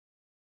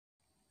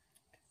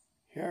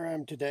Here I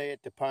am today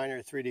at the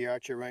Pioneer 3D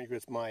Archery Range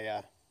with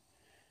my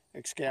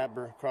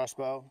Excalibur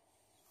crossbow.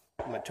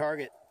 I'm at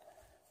target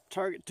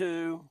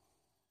 2,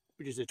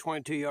 which is a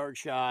 22-yard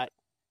shot.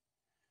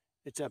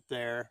 It's up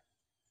there.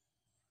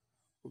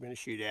 We're going to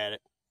shoot at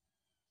it.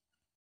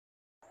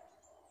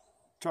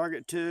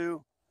 Target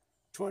 2,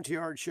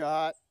 20-yard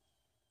shot.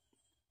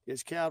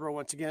 Excalibur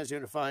once again is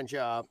doing a fine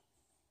job.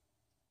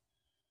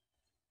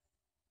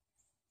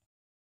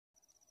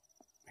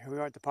 Here we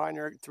are at the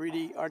Pioneer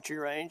 3D Archery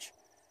Range.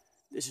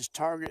 This is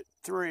target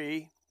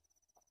 3,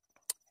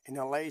 and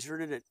I lasered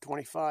it at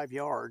 25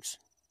 yards.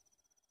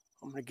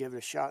 I'm going to give it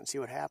a shot and see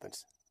what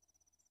happens.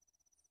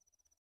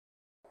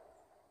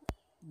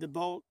 The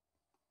bolt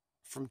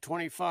from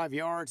 25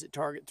 yards at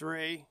target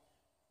 3.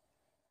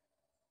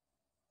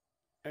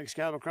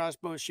 Excalibur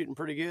crossbow is shooting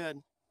pretty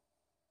good.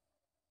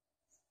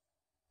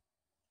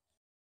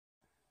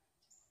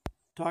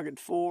 Target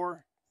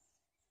 4,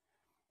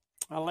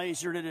 I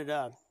lasered it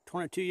at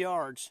 22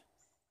 yards.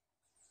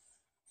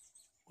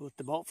 We'll let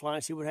the bolt fly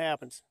and see what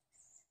happens.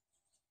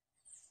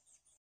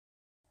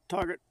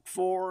 Target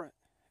 4,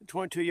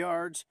 22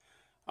 yards.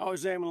 I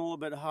was aiming a little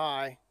bit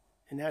high,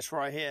 and that's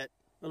where I hit,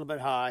 a little bit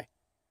high.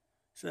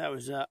 So that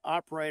was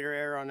operator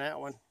error on that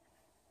one.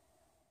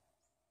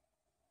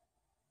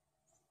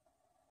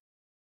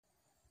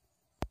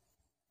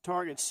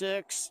 Target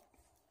 6,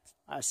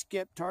 I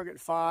skipped target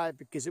 5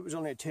 because it was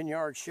only a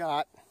 10-yard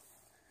shot.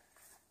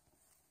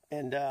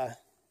 And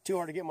too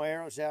hard to get my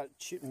arrows out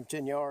shooting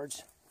 10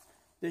 yards.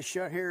 This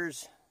shot here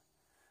is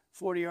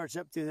 40 yards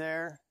up through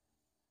there.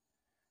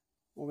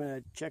 We're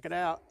going to check it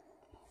out.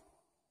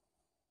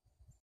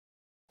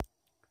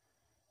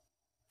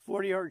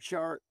 40-yard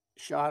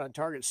shot on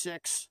target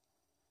 6.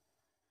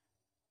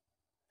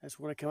 That's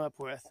what I come up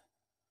with.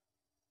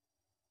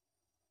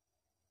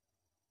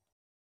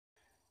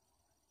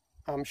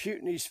 I'm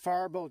shooting these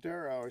Firebolt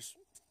arrows,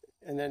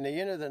 and then the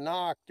end of the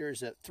nock,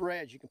 there's a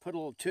thread. You can put a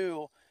little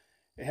tool.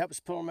 It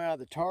helps pull them out of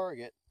the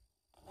target.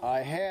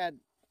 I had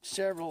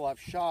several I've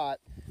shot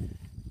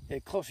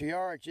at closer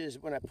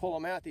yardages. When I pull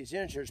them out, these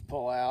inserts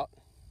pull out,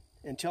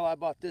 until I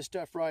bought this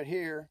stuff right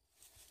here.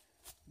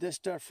 This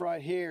stuff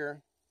right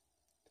here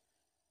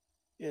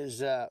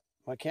is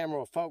my camera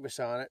will focus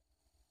on it.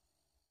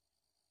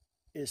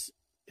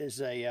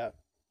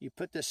 You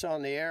put this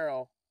on the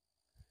arrow,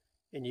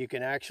 and you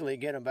can actually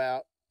get them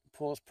out.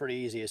 Pulls pretty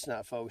easy. It's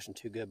not focusing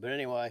too good, but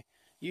anyway,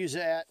 use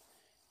that.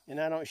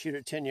 And I don't shoot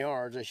at 10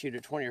 yards. I shoot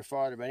at 20 or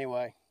farther. But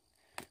anyway,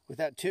 with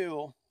that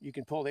tool, you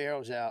can pull the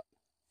arrows out.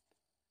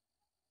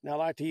 Now I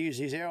like to use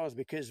these arrows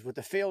because with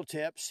the field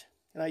tips,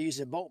 and I use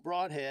a bolt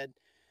broadhead,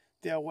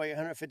 they'll weigh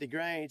 150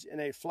 grains and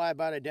they fly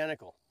about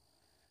identical.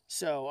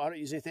 So I don't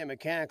use anything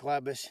mechanical.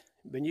 I've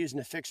been using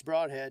the fixed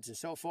broadheads, and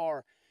so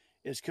far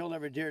it's killed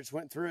every deer that's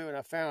went through, and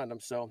I found them.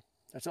 So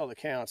that's all that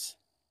counts.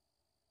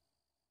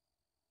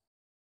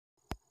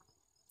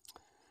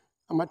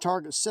 I'm at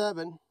target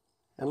 7.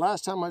 And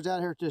last time I was out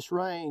here at this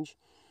range,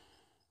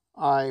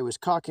 I was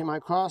cocking my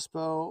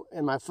crossbow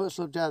and my foot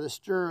slipped out of the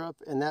stirrup,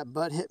 and that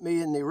butt hit me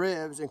in the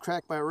ribs and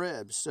cracked my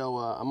ribs. So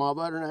I'm all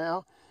better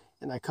now,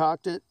 and I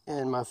cocked it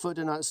and my foot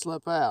did not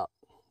slip out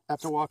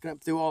after walking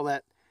up through all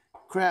that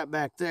crap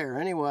back there.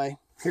 Anyway,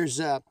 here's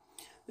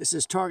this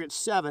is target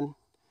 7,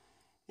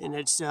 and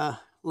it's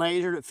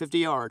lasered at 50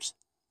 yards.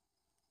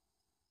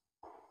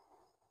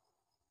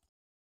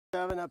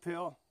 7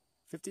 uphill,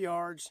 50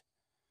 yards,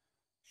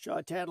 shot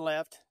a tad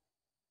left.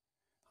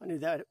 I knew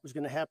that was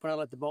going to happen when I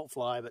let the bolt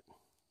fly, but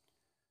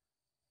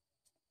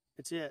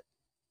that's it.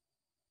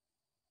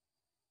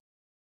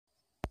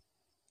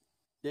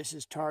 This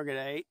is target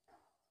 8.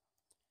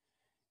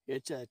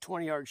 It's a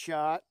 20-yard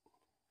shot.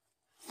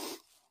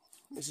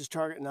 This is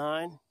target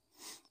 9.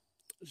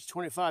 It's a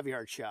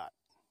 25-yard shot.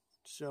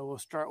 So we'll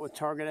start with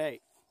target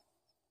 8.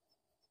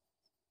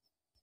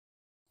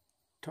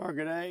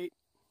 Target 8,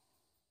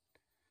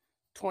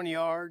 20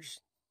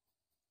 yards.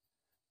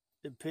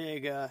 The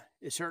pig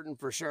is hurting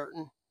for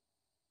certain.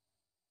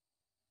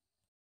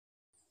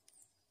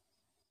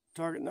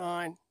 Target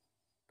 9,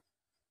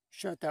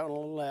 shot that one a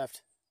little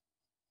left.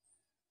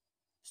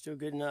 Still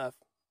good enough.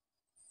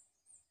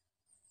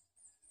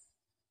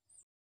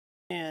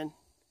 And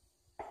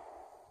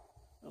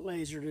I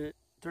lasered it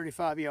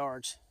 35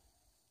 yards.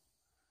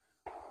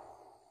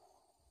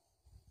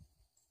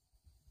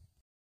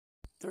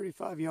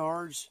 35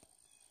 yards.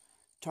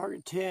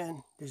 Target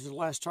 10. This is the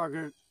last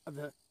target of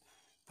the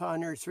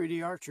Pioneer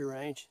 3D Archery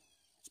Range.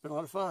 It's been a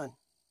lot of fun.